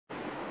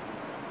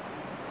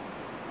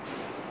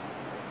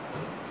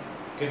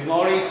Good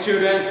morning,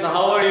 students.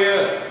 How are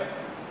you?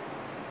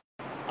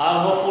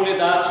 Hopefully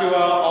that you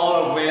are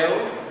all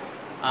well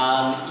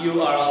and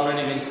you are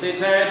already been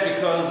seated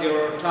because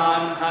your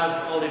time has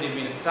already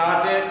been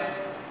started.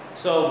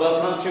 So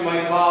welcome to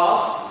my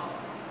class.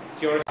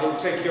 I will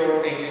take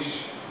your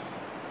English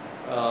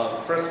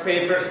first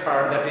papers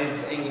part that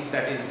is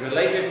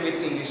related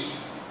with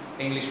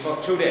English for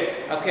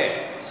today.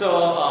 Okay. So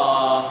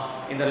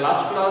in the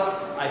last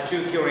class I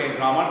took your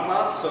grammar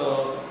class.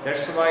 So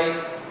that's why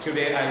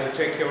today I will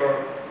take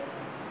your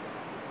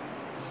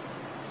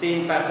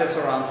seen passage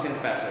or unseen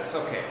passage.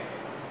 Okay.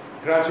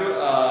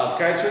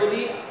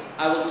 Gradually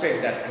I will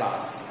take that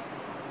class.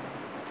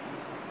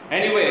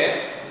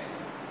 Anyway,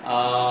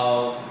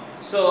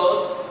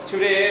 so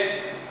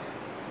today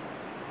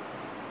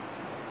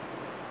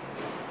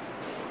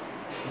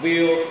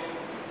we'll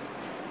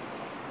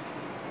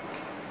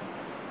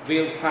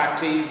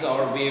practice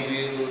or we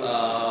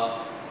will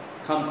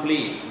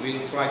complete.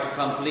 We'll try to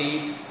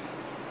complete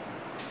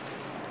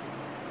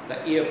the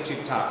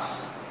EFT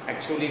tasks.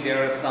 Actually,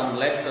 there are some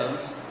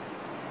lessons,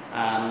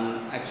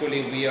 and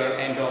actually we are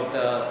end of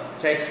the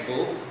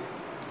textbook,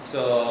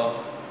 so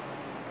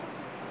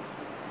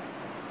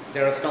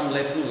there are some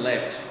lessons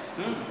left.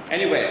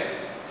 Anyway,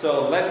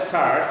 so let's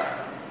start.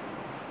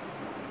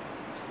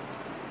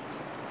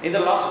 In the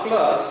last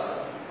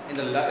class,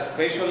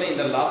 especially in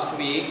the last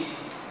week,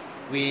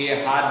 we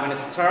had been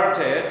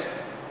started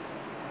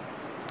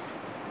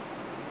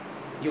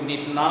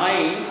Unit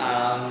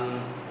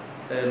 9.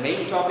 The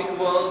main topic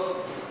was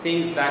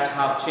things that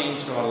have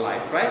changed our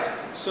life, right?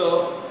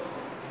 So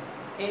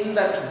in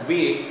that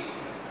week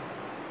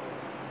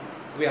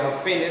we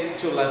have finished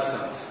 2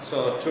 lessons.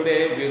 So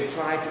today we'll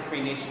try to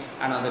finish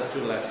another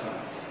 2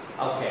 lessons.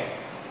 Okay,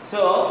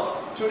 so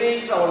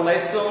today's our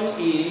lesson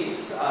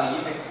is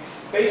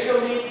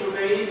especially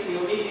today's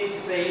unit is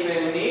same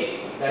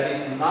unit, that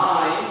is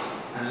 9,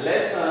 and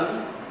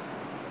lesson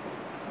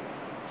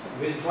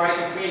we'll try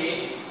to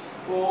finish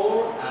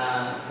 4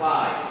 and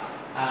 5.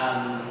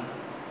 And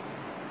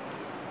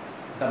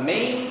the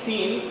main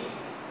theme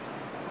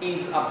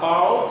is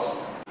about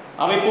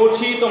আমি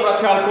পড়ছি তোমরা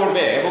খেয়াল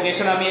করবে এবং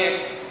এখানে আমি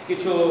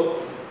কিছু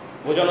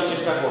বোঝানোর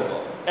চেষ্টা করব.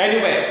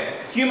 Anyway,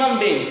 human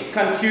beings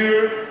conquer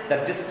the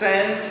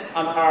distance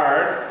on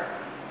earth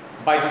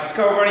by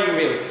discovering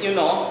wheels. You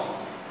know,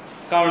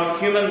 কারণ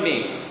human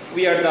being,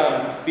 we are the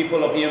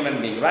people of human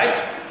being, right?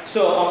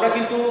 So আমরা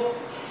কিন্তু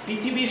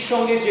পৃথিবীর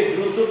সঙ্গে যে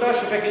দ্রুততা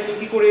সেটা কিন্তু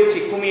কি করেছি,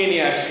 কমিয়ে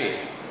নিয়ে আসছি.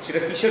 সেটা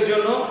কিসের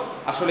জন্য?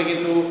 আসলে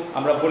কিন্তু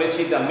আমরা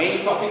বলেছি the main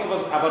topic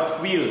was about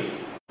wheels.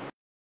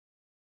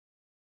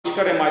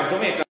 আবিষ্কারের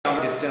মাধ্যমে এটা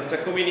আমরা ডিসটেন্সটা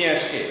কমিয়ে নিয়ে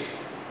আসছে.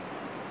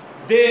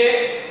 They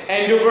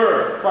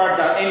endeavored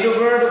further.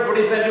 Endeavored, what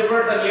is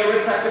endeavored? The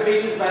nearest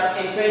activities that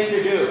intend to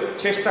do.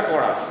 চেষ্টা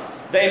করা.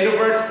 They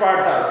endeavored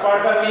further.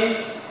 Further means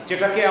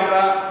যেটাকে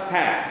আমরা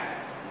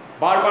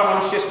বারবার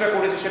মানুষ চেষ্টা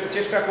করেছে, সেটা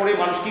চেষ্টা করে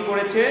মানুষ কি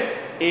করেছে,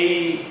 এই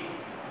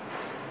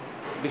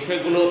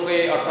বিষয়গুলোকে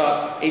অর্থাৎ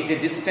এই যে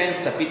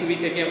ডিসটেন্সটা পৃথিবী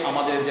থেকে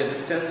আমাদের যে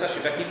ডিসটেন্সটা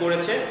সেটা কি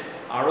করেছে,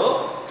 আরো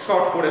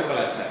শর্ট করে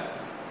ফেলেছে.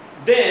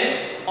 Then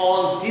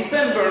on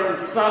December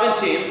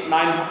 17,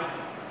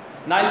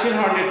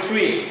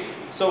 1903,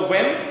 so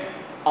when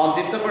on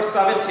December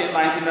 17,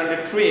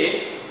 1903,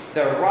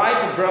 the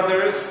Wright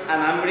brothers,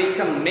 an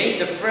American, made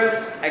the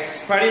first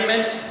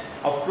experiment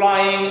of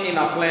flying in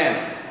a plane.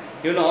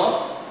 You know,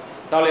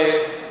 তাহলে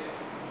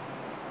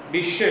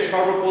বিশ্বের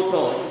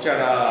সর্বপ্রথম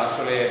যারা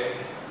আসলে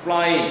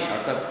ফ্লাইং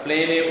অর্থাৎ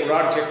প্লেনে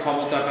ওড়ার যে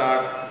ক্ষমতাটার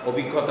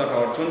অভিজ্ঞতাটা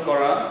অর্জন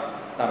করা,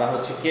 তারা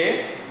হচ্ছে কে,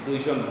 2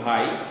 জন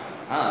ভাই.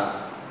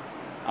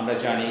 আমরা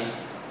জানি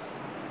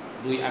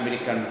 2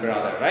 American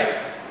brother, right?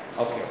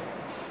 Okay.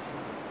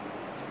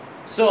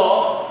 So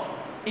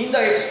in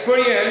the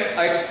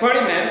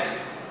experiment,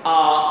 a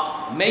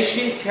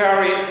machine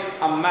carried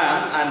a man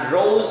and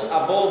rose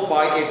above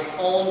by its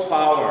own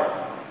power.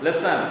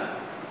 Listen,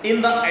 in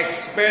the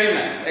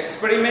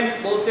experiment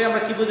বলতে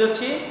আমরা কি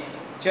বোঝাচ্ছি?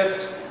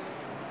 Just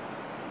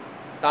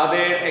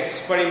তাদের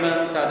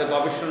এক্সপেরিমেন্ট, তাদের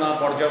গবেষণা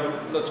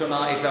পর্যালোচনা,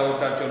 এটা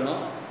ওটার জন্য,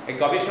 এই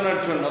গবেষণার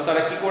জন্য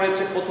তারা কি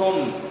করেছে, প্রথম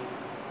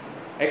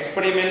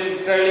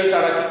এক্সপেরিমেন্টালি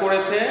তারা কি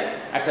করেছে,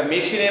 একটা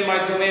মেশিনের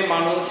মাধ্যমে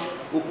মানুষ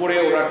উপরে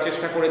ওড়ার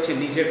চেষ্টা করেছে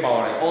নিজের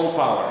পাওয়ারে, own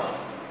power.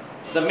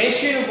 The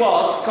machine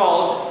was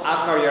called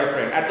Aka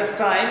airplane. At this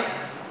time,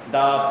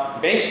 the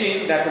machine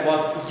that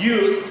was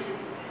used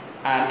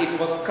and it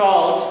was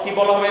called, কি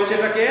বলা হয়েছে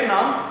এটাকে,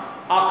 নাম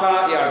Aka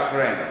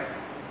airplane.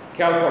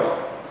 খেয়াল করো.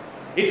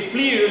 It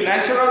flew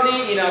naturally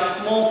in a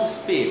small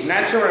speed.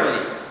 Naturally,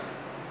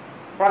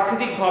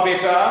 প্রাকৃতিক ভাবে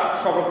এটা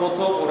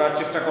সর্বপ্রথম ওড়ার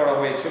চেষ্টা করা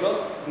হয়েছিল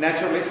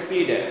ন্যাচারালি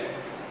স্পিডে,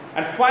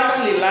 and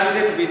finally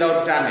landed without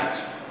damage.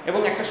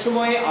 এবং একটা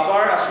সময়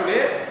আবার আসলে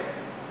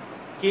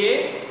কে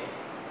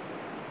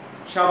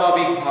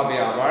স্বাভাবিকভাবে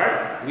আবার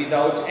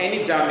উইদাউট এনি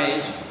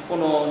ড্যামেজ,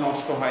 কোনো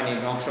নষ্ট হয়নি,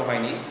 ধ্বংস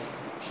হয়নি,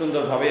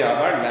 সুন্দরভাবে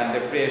আবার ল্যান্ডে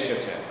ফিরে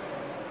এসেছে.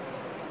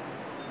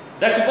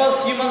 That was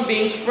human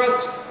beings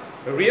first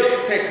real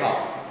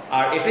take-off.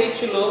 আর এটাই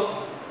ছিল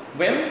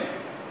when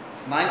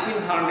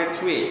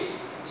 1903.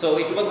 So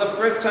it was the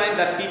first time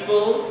that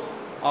people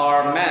or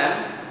man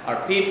or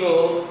people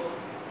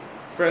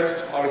first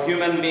or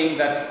human being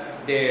that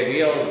they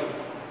real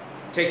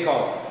take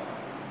off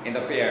in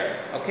the air.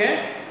 Okay?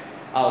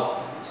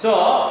 So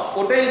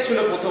ওটাই ছিল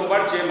প্রথমবার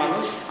যে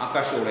মানুষ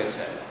আকাশে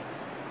উড়েছে।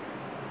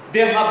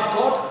 They have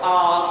got a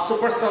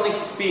supersonic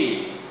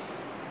speed.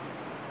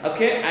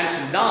 Okay, and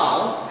now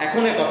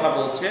এখনের কথা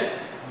বলছে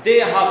they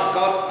have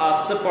got a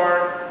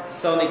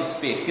supersonic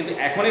speed, কিন্তু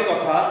এখনের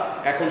কথা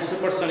এখন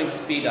supersonic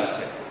speed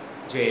আছে,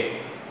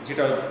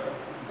 যেটা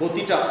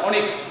গতিটা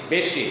অনেক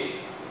বেশি।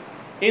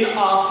 In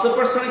a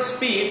supersonic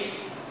speeds,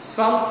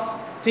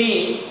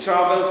 something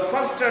travel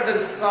faster than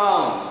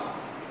sound.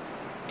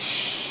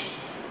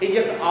 এই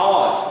যে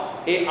আওয়াজ,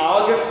 এই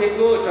আওয়াজের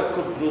থেকেও এটা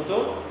খুব দ্রুত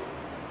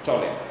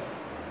চলে।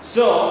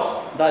 So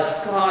the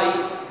sky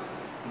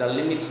the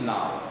limit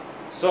now.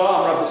 So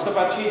আমরা বুঝতে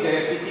পারছি যে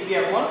পৃথিবী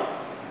এখন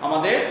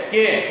আমাদের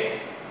কে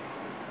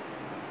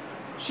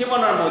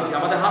সীমানার মধ্যে,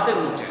 আমাদের হাতের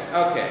মুঠে।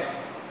 Okay.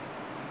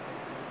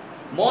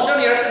 Modern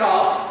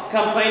aircraft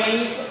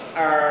companies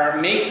are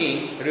making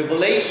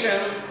revolution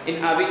in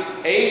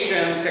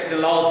aviation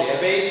technology.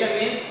 Aviation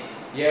means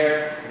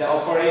the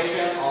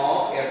operation of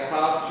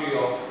aircraft to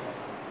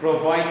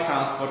provide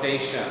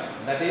transportation.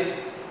 That is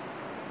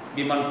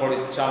বিমান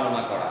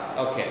পরিচালনা করা।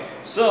 Okay.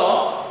 So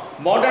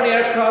modern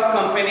aircraft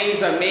companies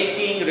are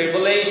making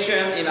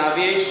revolution in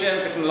aviation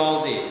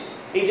technology.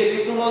 এই যে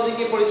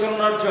টেকনোলজিকে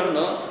পরিচালনার জন্য,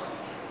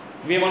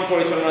 বিমান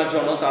পরিচালনার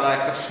জন্য তারা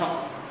একটা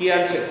কি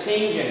আছে,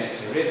 চেঞ্জ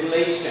এনেছে,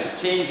 রেগুলেশন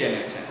চেঞ্জ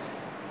এনেছে।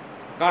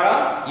 কারা?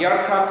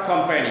 Aircraft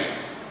company.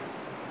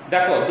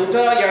 দেখো দুটো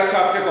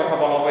এয়ারক্রাফটের কথা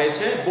বলা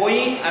হয়েছে।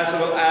 Boeing as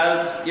well as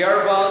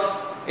Airbus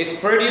is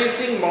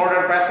producing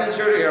modern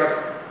passenger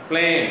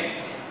airplanes.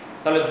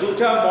 তাহলে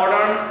দুটো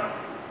মডার্ন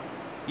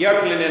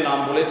এয়ারপ্লেনের নাম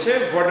বলেছে।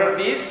 What are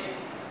these?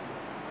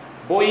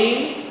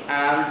 Boeing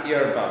and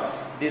Airbus.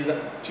 These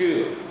are two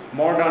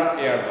modern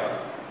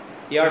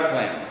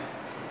airplane.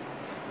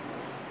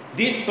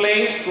 These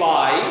planes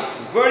fly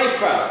very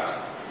fast.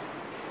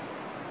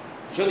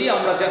 যদি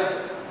আমরা জাস্ট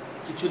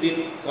কিছুদিন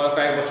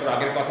কয়েক বছর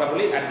আগের কথা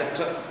বলি,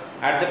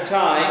 at the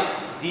time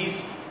these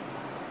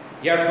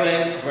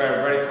airplanes were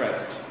very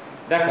fast.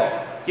 দেখো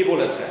কি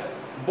বলেছে,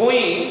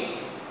 Boeing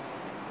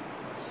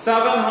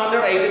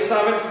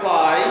 787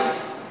 flies,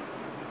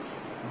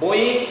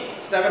 Boeing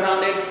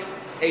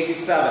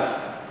 787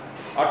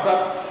 অর্থাৎ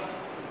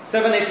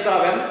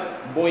 787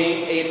 Boeing,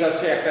 এটা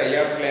হচ্ছে একটা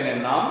এয়ারপ্লেনের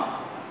নাম।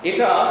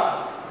 এটা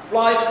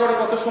ফ্লাইস করে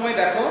কত সময়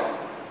দেখো,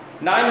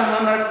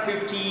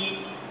 950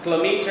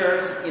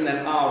 kilometers in an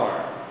hour.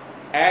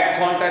 এক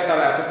ঘন্টায়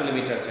তারা এত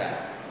কিলোমিটার যায়।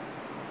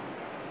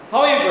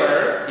 However,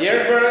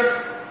 Airbus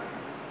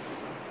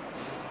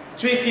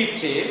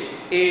 350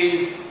 is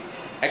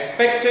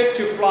expected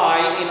to fly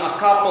in a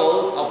couple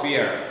of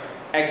years.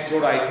 এক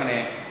জোড়া এখানে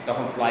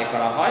তখন ফ্লাই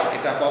করা হয়।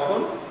 এটা কখন?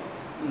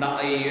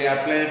 এই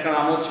এয়ারপ্লেনটার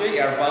নাম হচ্ছে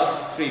Airbus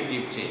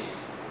 350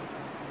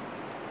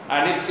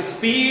 and its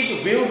speed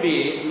will be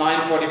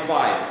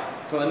 945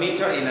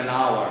 kilometer in an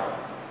hour.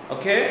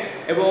 ওকে,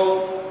 এবং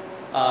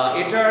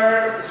এটার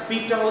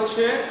স্পিডটা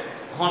হচ্ছে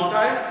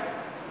ঘন্টায়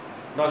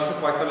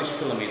 945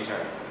 কিলোমিটার।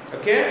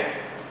 ওকে,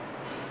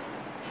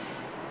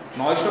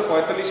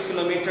 945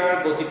 কিলোমিটার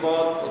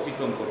গতিপথ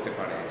অতিক্রম করতে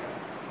পারে এটা।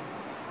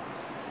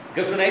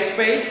 Go to next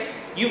page.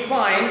 You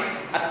find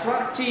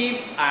attractive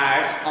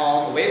ads on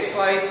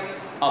website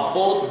of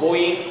both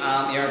Boeing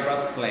and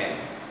Airbus plane.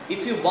 If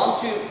you want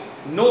to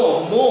know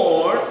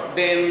more,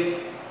 then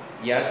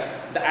yes,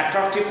 the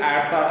attractive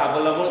ads are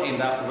available in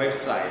the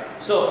website.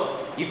 So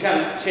you can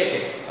check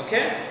it,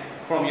 okay,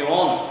 from your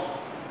own.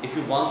 If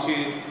you want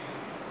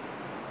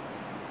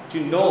to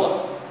know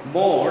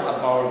more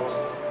about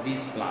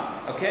these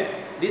planes, okay,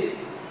 these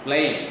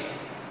planes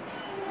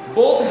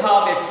both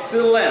have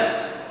excellent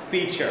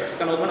features.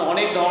 কারণ ওখানে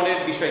অনেক ধরনের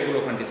বিষয়গুলো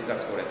ওখানে discuss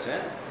করেছে।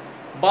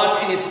 But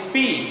in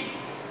speed,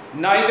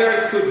 neither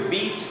could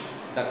beat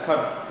the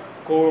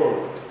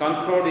Concorde.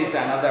 Concorde is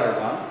another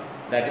one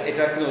that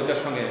এটা কিন্তু ওটার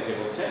সঙ্গে যেটা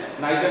বলছে।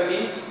 Neither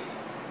means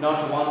not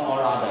one or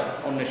other,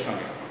 অন্যের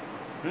সঙ্গে।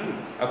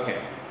 Okay.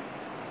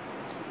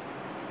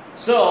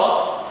 So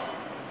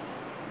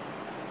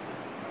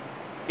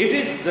it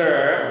is the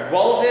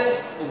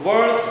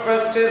world's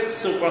fastest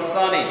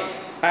supersonic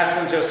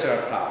passenger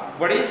aircraft.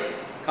 What is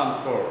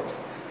Concorde?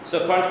 So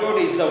Concorde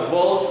is the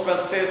world's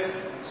fastest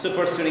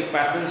supersonic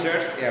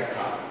passengers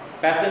aircraft.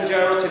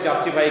 Passenger হচ্ছে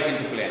যাত্রীবাহী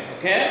কিন্তু plane.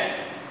 Okay?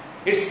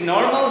 Its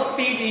normal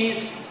speed is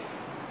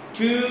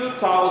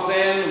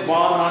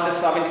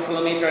 2,170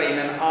 km in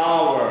an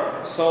hour.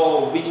 So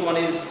which one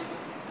is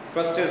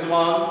fastest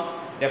one?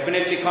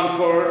 Definitely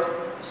Concorde.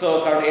 So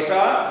কারণ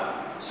এটা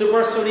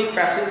supersonic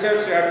passenger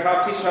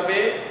aircraft হিসাবে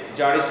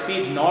যার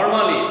speed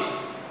normally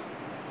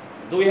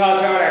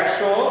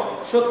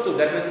 2170,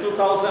 that means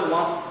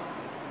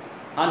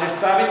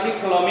 2,170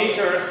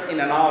 kilometers in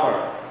an hour.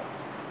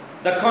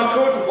 The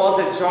Concorde was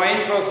a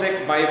joint project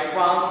by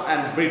France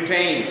and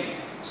Britain.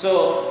 So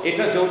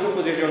এটা যৌথ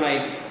প্রযোজনায়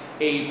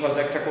এই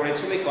প্রজেক্টটা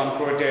করেছিল, এই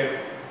কনকর্ডের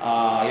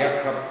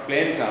এয়ারক্রাফট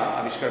প্লেনটা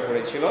আবিষ্কার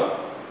করেছিল,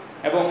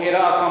 এবং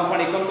এরা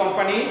কোম্পানি, কোন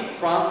কোম্পানি?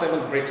 ফ্রান্স এবং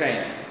Britain.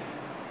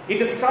 It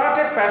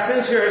started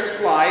passengers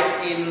flight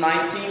in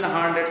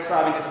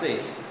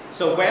 1976.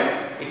 So when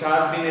it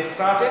had been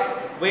started,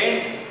 when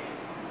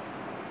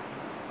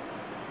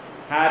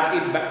had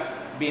it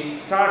been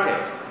started?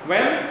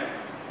 When?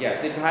 Yes,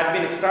 it had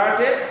been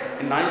started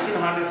in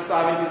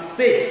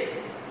 1976.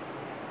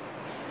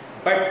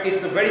 But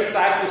it's very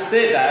sad to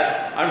say that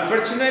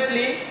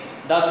unfortunately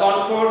the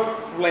Concorde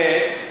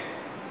flight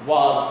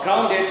was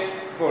grounded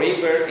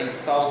forever in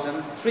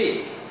 2003.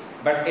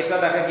 But এটা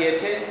দেখা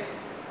গিয়েছে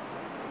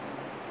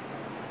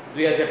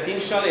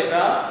 2003 সালে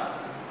এটা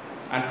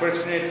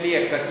unfortunately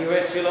একটা কি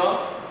হয়েছিল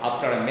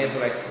after a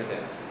major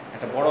accident,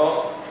 একটা বড়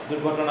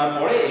দুর্ঘটনার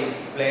পরে এই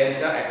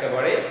প্লেনটা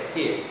একেবারে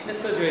কি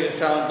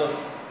সাধারণত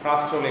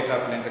ক্রাশ হলে এটা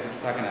প্লেনটা কিছু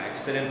থাকে না,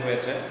 অ্যাক্সিডেন্ট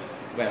হয়েছে।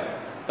 ওয়েল,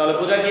 তাহলে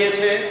বোঝা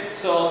গিয়েছে।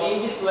 So in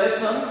this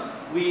lesson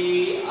we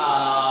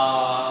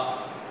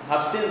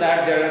have seen that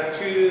there are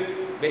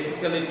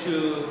basically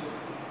two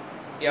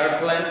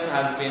airplanes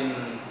has been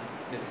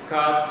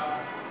discussed.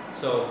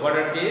 So what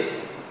are these?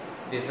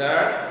 These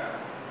are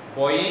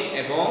Boeing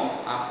এবং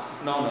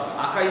no,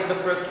 Aka is the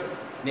first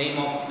name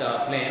of the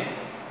plane.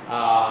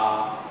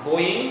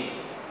 Boeing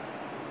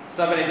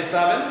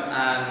 787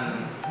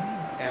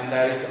 and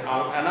there is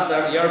another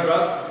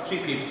Airbus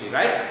 350,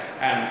 right?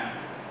 And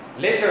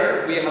later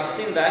we have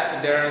seen that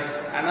there is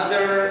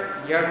another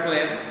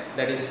airplane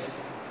that is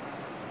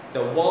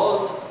the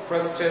world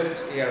fastest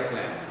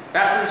airplane,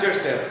 passengers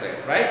airplane,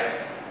 right?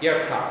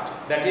 Aircraft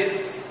that is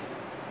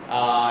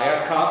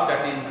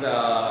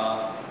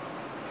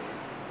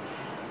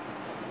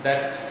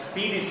that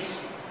speed is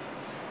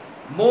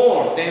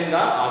more than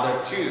the other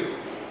two,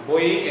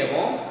 Boeing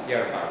এবং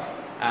Airbus,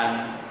 and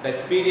the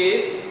speed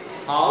is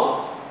how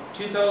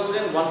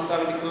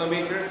 2,170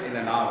 kilometers in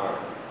an hour.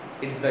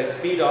 It's the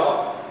speed of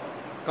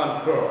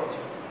Concorde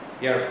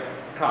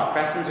aircraft,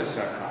 passengers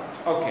aircraft.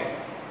 Okay,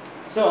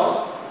 so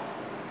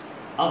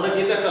আমরা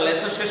যেহেতু একটা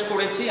lesson শেষ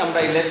করেছি, আমরা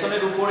এই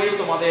লেসনের উপরেই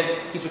তোমাদের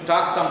কিছু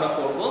টাস্ক আমরা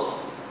করব,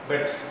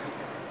 বাট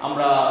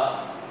আমরা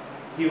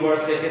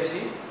কিওয়ার্ডস দেখেছি।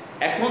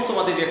 এখন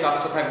তোমাদের যে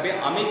কাজটা থাকবে,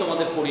 আমি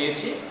তোমাদের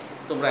পড়িয়েছি,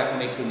 তোমরা এখন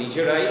একটু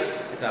নিজেরাই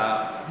এটা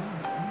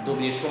 2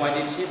 মিনিট সময়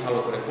দিচ্ছি, ভালো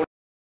করে